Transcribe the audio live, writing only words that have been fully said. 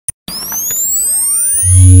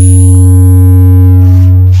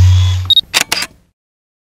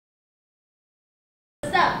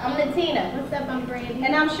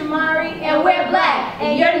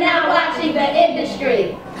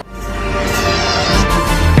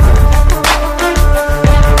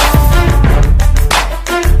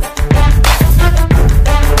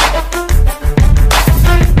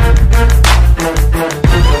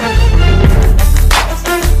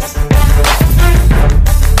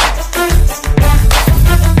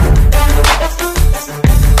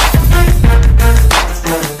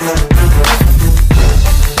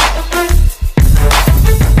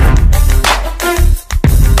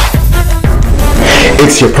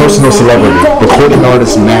It's your personal celebrity, recording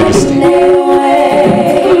artist Majesty. Now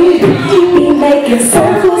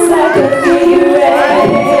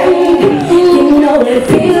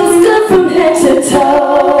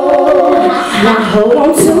hold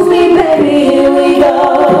on to me, baby, here we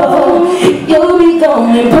go. You'll be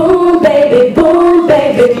going boom, baby, boom,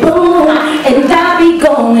 baby, boom. And I'll be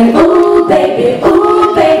going ooh, baby,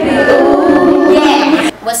 ooh, baby, ooh.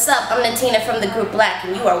 Yeah. What's up? I'm Natina from the group Blaque,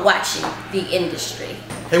 and you are watching The Industry.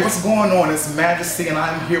 Hey, what's going on? It's Majesty, and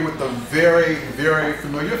I'm here with a very, very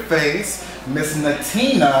familiar face, Miss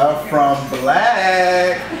Natina from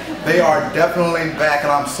Blaque. They are definitely back,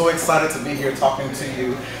 and I'm so excited to be here talking to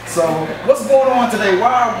you. So, what's going on today?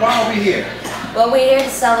 Why are we here? Well, we're here to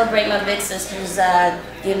celebrate my big sister's,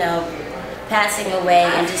 passing away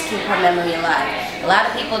and just keep her memory alive. A lot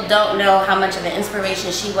of people don't know how much of an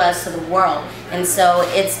inspiration she was to the world, and so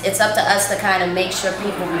it's up to us to kind of make sure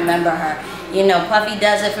people remember her. You know, Puffy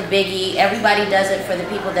does it for Biggie, everybody does it for the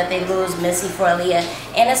people that they lose, Missy for Aaliyah,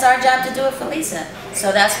 and it's our job to do it for Lisa.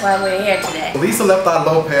 So that's why we're here today. Lisa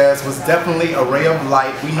Lopes was definitely a ray of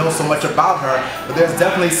light. We know so much about her, but there's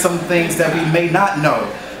definitely some things that we may not know.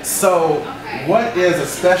 So what is a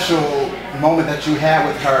special moment that you had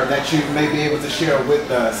with her that you may be able to share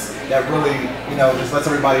with us that really, you know, just lets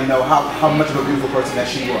everybody know how much of a beautiful person that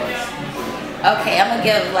she was? Okay, I'm gonna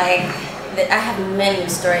give I have many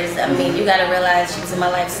stories. I mean, you gotta realize she was in my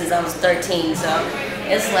life since I was 13, so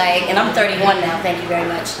it's like, and I'm 31 now, thank you very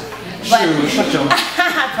much. But, shut your mouth.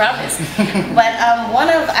 I promise. But one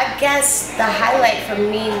of, I guess, the highlight for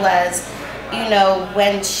me was, you know,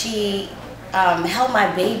 when she held my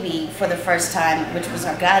baby for the first time, which was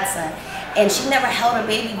her godson, and she never held a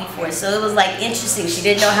baby before, so it was like interesting. She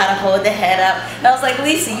didn't know how to hold the head up, and I was like,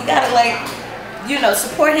 Lisa, you gotta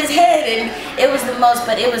support his head, and it was the most,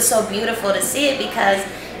 but it was so beautiful to see it because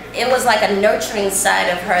it was like a nurturing side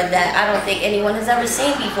of her that I don't think anyone has ever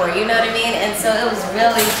seen before, you know what I mean? And so it was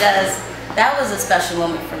really just, that was a special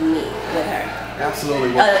moment for me with her.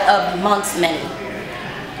 Absolutely. Amongst many.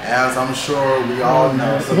 As I'm sure we all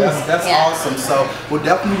know. So that's awesome. So we'll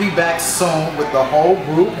definitely be back soon with the whole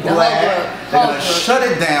group. Blaque. They're going to shut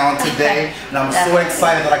it down today. And I'm so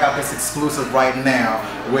excited that I got this exclusive right now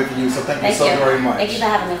with you. So thank you so very much. Thank you for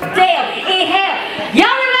having me. Damn, in hell. Y'all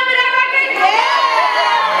remember that record?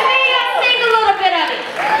 Yeah! Let me sing a little bit of it.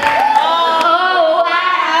 Oh,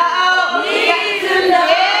 I need to know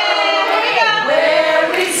where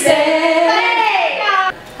we stand.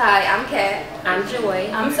 Hi, I'm Kat. I'm Joy.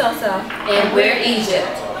 I'm Sosa. And we're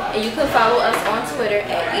Ejypt. And you can follow us on Twitter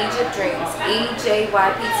at Ejypt Dreams.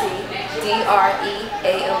 EJYPT-DREALS.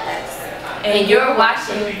 And you're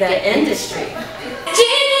watching The Industry.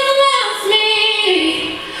 Jesus loves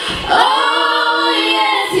me. Oh,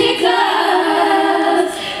 yes, he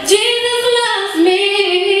does. Jesus loves me.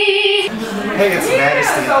 Hey, it's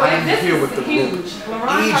Majesty. I'm here with the group Ejypt.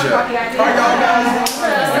 How are y'all guys?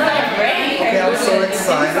 Okay, I'm so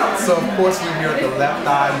excited. So of course we're here at the Left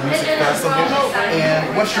Eye Music Festival.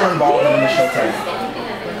 And what's your involvement in the show today?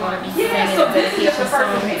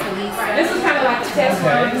 This is kind of like a test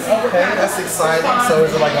run. Okay, that's exciting. So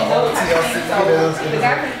is it like an old TLC?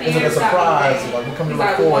 Is it a surprise? Like we come to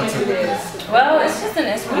look forward to this? Well, it's just an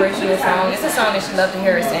inspirational song. It's a song that she loved to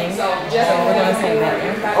hear her sing. So we're going to sing that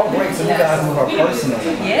one. Oh great, so you guys know her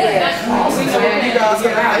personally. Yeah. Awesome. So you guys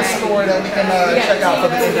have a nice story that we can check out for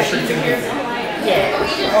the industry TV. Yeah.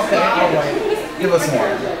 Okay, alright. Give us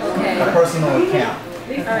one. A personal account.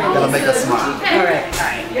 That'll make us smile. Alright.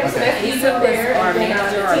 Okay. Lisa was our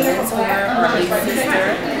manager, our mentor, our big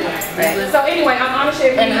sister. So anyway, I'm on a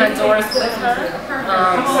share in Honduras with her.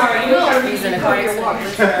 I'm sorry, he's in a car with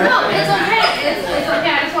her. No, it's okay. It's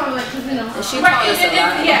okay. I just want to let you know. And she taught us a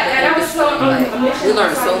lot. Yeah, and I was so we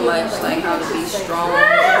learned so much, like how to be strong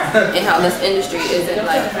and how this industry isn't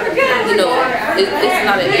like, you know, it's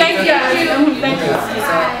not an industry. Thank you.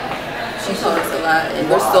 So she taught us a lot, and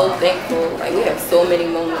we're so thankful. Like we have so many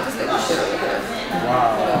moments that we share with her.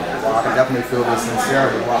 Wow. Wow, I can definitely feel the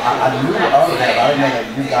sincerity. Wow, I knew of that, but I didn't know that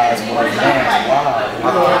you guys were fans.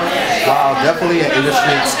 Wow, definitely an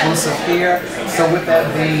industry exclusive here. So with that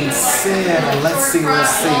being said, let's see.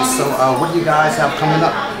 So what do you guys have coming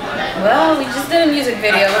up? Well, we just did a music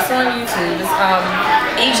video. It's on YouTube. It's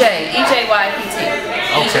EJYPT.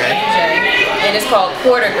 Okay. And it's called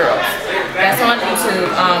Quarter Girls. That's on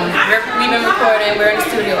YouTube. We've been recording. We're in the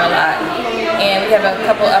studio a lot, and we have a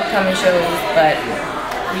couple upcoming shows. But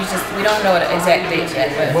we don't know the exact date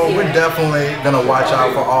yet. But well, we're definitely gonna watch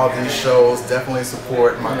out for all these shows. Definitely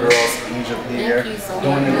support my girls Ejypt here.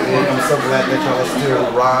 Doing your thing. I'm so glad that y'all are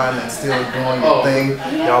still riding and still doing your thing.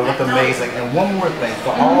 Y'all look amazing. And one more thing,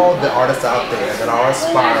 for all the artists out there that are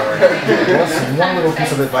aspiring, what's one little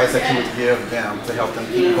piece of advice that you would give them to help them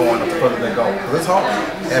keep going up the further they go? Because it's hard,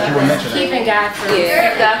 as you were mentioning. Keeping God first.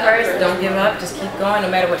 Keep God first. Don't give up. Just keep going, no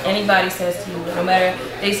matter what anybody says to you. No matter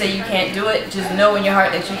they say you can't do it, just know in your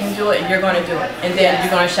heart that you can do it, and you're going to do it. And then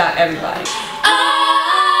you're going to shock everybody.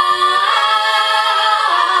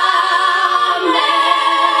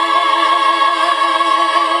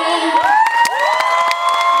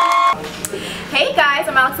 Hey guys,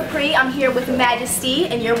 I'm ALIX LAPRI. I'm here with Majesty,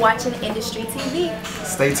 and you're watching Industry TV.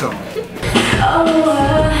 Stay tuned. Now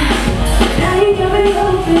you got me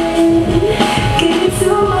open. Give it to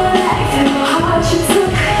my life and my heart you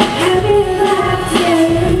took. Happy and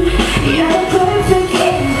laughing. You're the perfect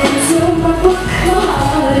ending to my book. My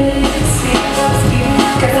heart is speaking,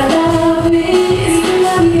 cause I love it.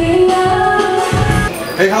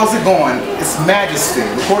 Love. Hey, how's it going? It's Majesty,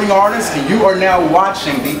 recording artist, and you are now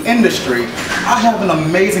watching The Industry. I have an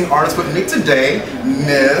amazing artist with me today,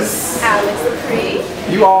 Miss ALIX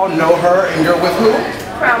LAPRI. You all know her, and you're with who?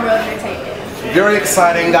 Tren Brown Entertainment. Very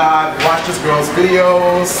exciting guy. Watch this girl's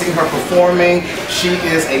videos, see her performing. She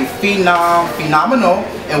is a phenomenal,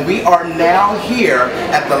 and we are now here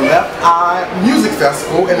at the Left Eye Music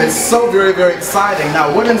Festival, and it's so very, very exciting.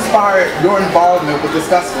 Now, what inspired your involvement with this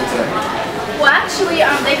festival today? Well, actually,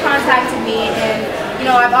 they contacted me, and you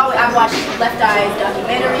know, I've watched Left Eye's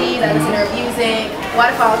documentaries, I listen to her music.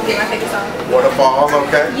 Waterfalls being my favorite song. Waterfalls,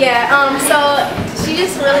 okay. Yeah, so she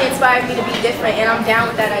just really inspired me to be different, and I'm down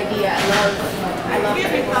with that idea. I love her.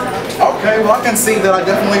 So. Okay, well I can see that. I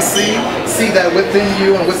definitely see that within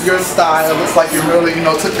you and with your style. It looks like you really,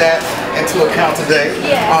 took that into account today.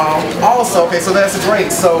 Yeah. Also, okay, so that's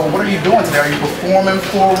great. So what are you doing today? Are you performing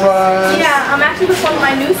for us? Yeah, I'm actually performing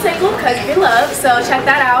my new single, Cause You're Love, so check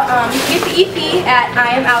that out. You can get the EP at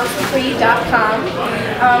IamAlixLaPri.com.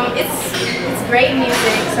 It's great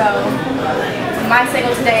music, so my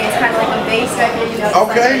single today is kind of like a bass record,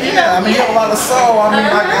 Okay, like, yeah, I mean, you have a lot of soul. I mean,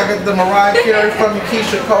 I get the Mariah Carey from you,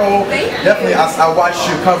 Keisha Cole. Definitely, I watched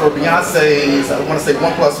you cover Beyonce's, I want to say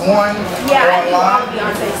 1+1. Yeah, I do all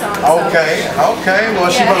Beyonce songs. Okay,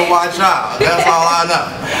 well, she better watch out. That's all I know.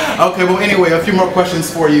 Okay, well, anyway, a few more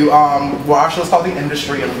questions for you. Well, our show's called The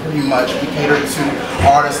Industry, and pretty much we cater to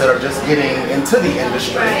artists that are just getting into the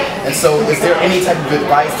industry. And so, is there any type of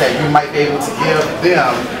advice that you might be able to give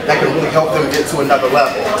them that can really help them get to another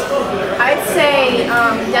level? I'd say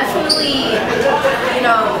definitely,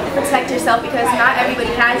 protect yourself, because not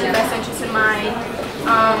everybody has your best interest in mind.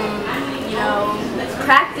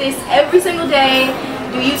 Practice every single day.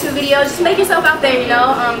 Do YouTube videos. Just make yourself out there.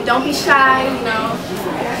 Don't be shy.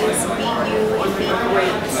 Just be you and be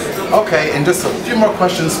great. Okay, and just a few more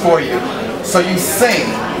questions for you. So you sing.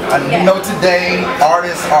 You know today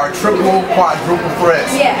artists are triple, quadruple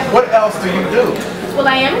threats. Yeah. What else do you do? Well,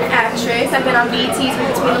 I am an actress. I've been on BET's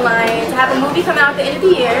Between the Lines. I have a movie coming out at the end of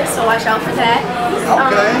the year, so watch out for that.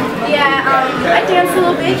 Okay. I dance a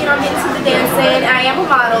little bit. I'm getting to the dancing. I am a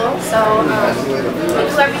model, so I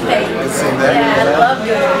do everything. Yeah, I love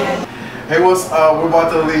doing it. Hey, we're about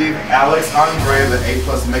to leave Alex Andre, the A+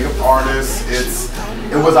 makeup artist.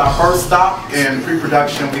 It was our first stop in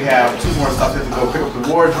pre-production. We have 2 more stops. We have to go pick up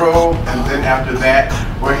the wardrobe, and then after that,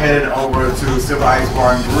 we're headed over to Silver Ice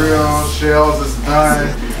Bar and Grill. Shells is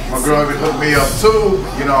done. My girl even hooked me up too,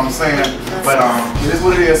 you know what I'm saying? But it is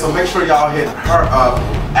what it is, so make sure y'all hit her up,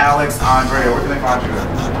 Alex Andre. Where can they find you at?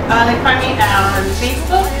 They find me on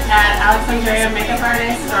Facebook at Alex Andrea Makeup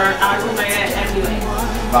Artist or Alex Andrea MUA.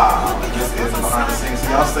 Wow, this is behind the scenes, so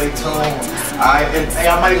y'all stay tuned. I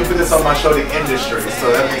might even put this on my show, The Industry, so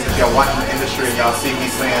that means if y'all watching The Industry and y'all see me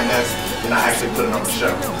saying this, then I actually put it on the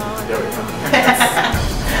show. There we go.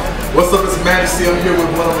 What's up, it's Majesty. I'm here with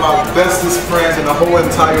one of my bestest friends in the whole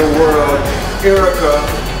entire world, Erica,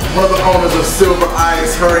 one of the owners of Silver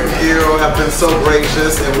Ice. Her and Gil have been so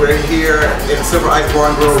gracious, and we're here in Silver Ice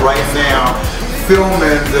Bar and Grill right now,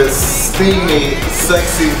 filming this steamy,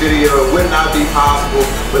 sexy video. It would not be possible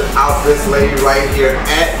without this lady right here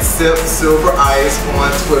at Silver Ice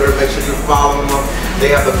on Twitter. Make sure you follow them.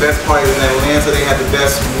 They have the best parties in Atlanta. They have the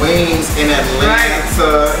best wings in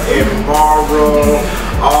Atlanta, in Marlboro,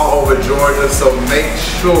 all over Georgia. So make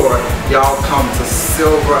sure y'all come to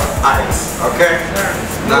Silver Ice, okay?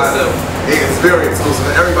 It's very exclusive.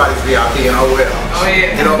 Everybody's VIP in OL. Oh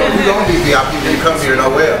yeah. You don't be VIP when you come here in OL.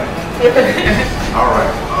 All right.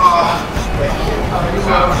 Thank you.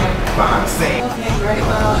 Behind the scenes. Okay, great.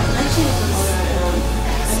 Well, actually,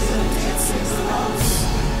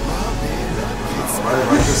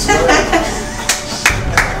 She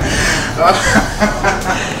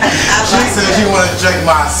said she want to check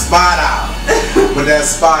my spot out. But that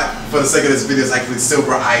spot, for the sake of this video, is actually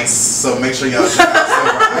Silver Ice. So make sure y'all check out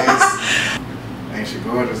Silver Ice. Ain't she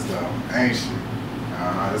gorgeous though? Ain't she?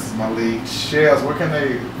 This is my lead. Shells, where can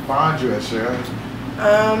they find you at, Shells?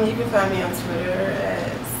 You can find me on Twitter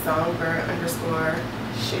at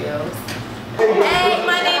 @songwriter_Shells. Hey,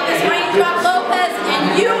 my name is Reigndrop Lopes,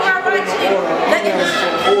 and you are watching The Industry.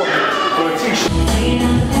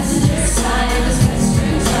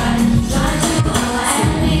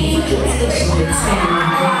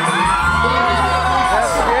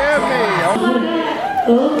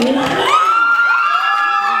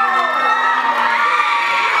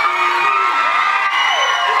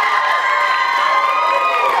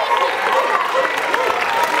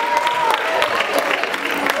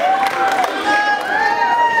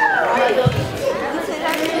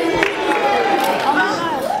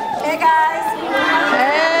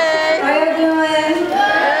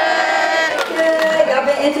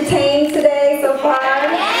 Entertained today so far?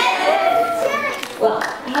 Well,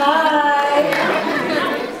 hi.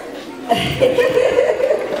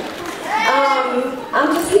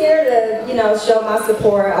 I'm just here to, show my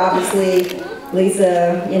support. Obviously,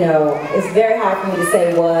 Lisa, it's very hard for me to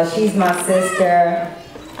say was. She's my sister.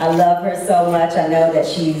 I love her so much. I know that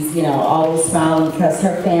she's, always smiling because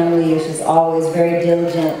her family is just always very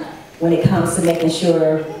diligent when it comes to making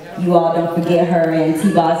sure you all don't forget her, and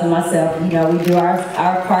T-Boz and myself, we do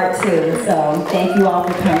our part too. So thank you all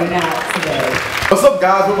for coming out today. What's up,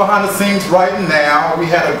 guys? We're behind the scenes right now. We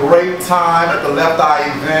had a great time at the Left Eye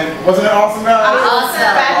event. Wasn't it awesome, guys?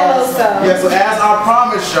 Awesome. Yeah, so as I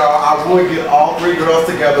promised y'all, I would get all three girls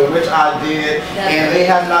together, which I did, and they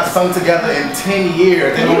have not sung together in 10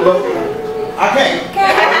 years. They don't look... I can't.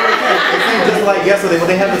 It seemed just like yesterday, but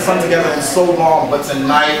they haven't sung together in so long. But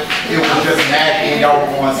tonight, it was just magic, and y'all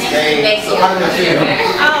were on stage. So how did it feel?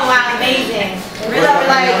 Oh wow, amazing. Really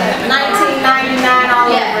like 1999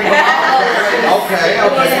 all over again. Okay.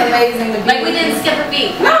 It was amazing. Like we didn't skip a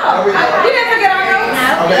beat. No, we didn't forget our notes.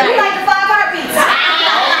 Okay. We like the 5 heartbeats.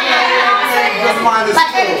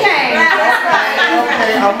 Like Eddie Kane.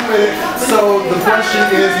 Okay, I'm with it. So the question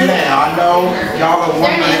is now, I know y'all are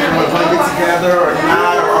wondering if we're going to get together or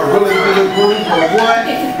not, or really be a group or what.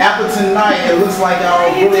 After tonight, it looks like y'all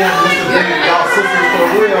really have missed a big y'all sisters for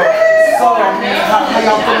real. So, how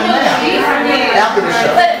y'all feeling now? After the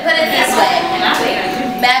show. Put it this way.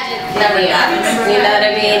 Magic never dies. You know what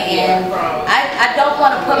I mean? And I don't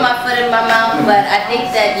want to put my foot in my mouth, but I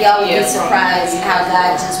think that y'all would be surprised how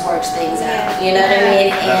God just works things out. You know what I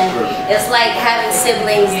mean? And it's like having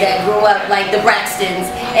siblings that grew up like the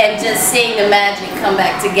Braxtons and just seeing the magic come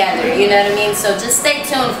back together. You know what I mean? So just stay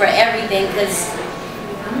tuned for everything, because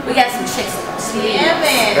we got some chicks in us. Yeah,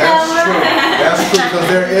 man. That's true, because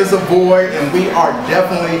there is a void, and we are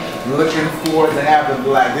definitely looking forward to having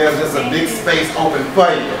Blaque. There's just a big space open for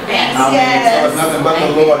you. Yes. So it's nothing but the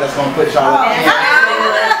Lord that's going to put y'all up in.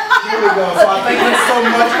 Here we go. So I thank you so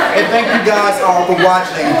much, and thank you guys all for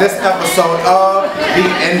watching this episode of The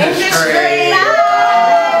Industry.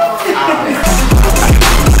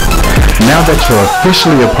 Now that you're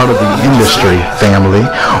officially a part of the industry family,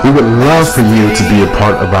 we would love for you to be a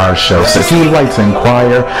part of our show. So if you would like to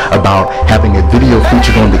inquire about having a video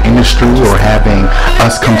featured on the industry or having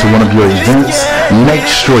us come to one of your events, make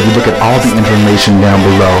sure you look at all the information down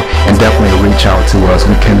below and definitely reach out to us.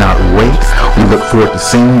 We cannot wait. We look forward to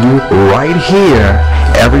seeing you right here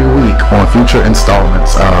every week on future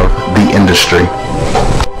installments of The Industry.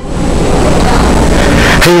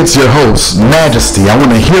 Hey, it's your host, Majesty. I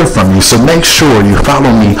want to hear from you, so make sure you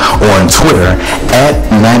follow me on Twitter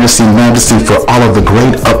 @Majesty for all of the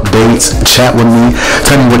great updates. Chat with me,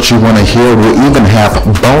 tell me what you want to hear. We'll even have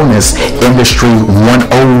bonus Industry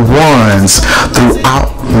 101s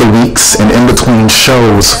throughout the weeks and in between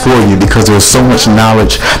shows for you, because there's so much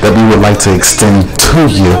knowledge that we would like to extend to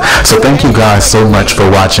you. So thank you guys so much for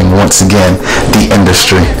watching once again, The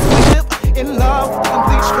Industry.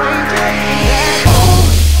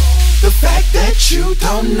 You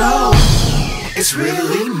don't know, it's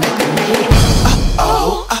really making me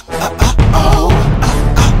cause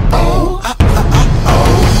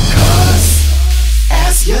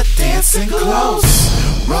as you're dancing close,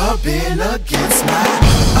 rubbing against my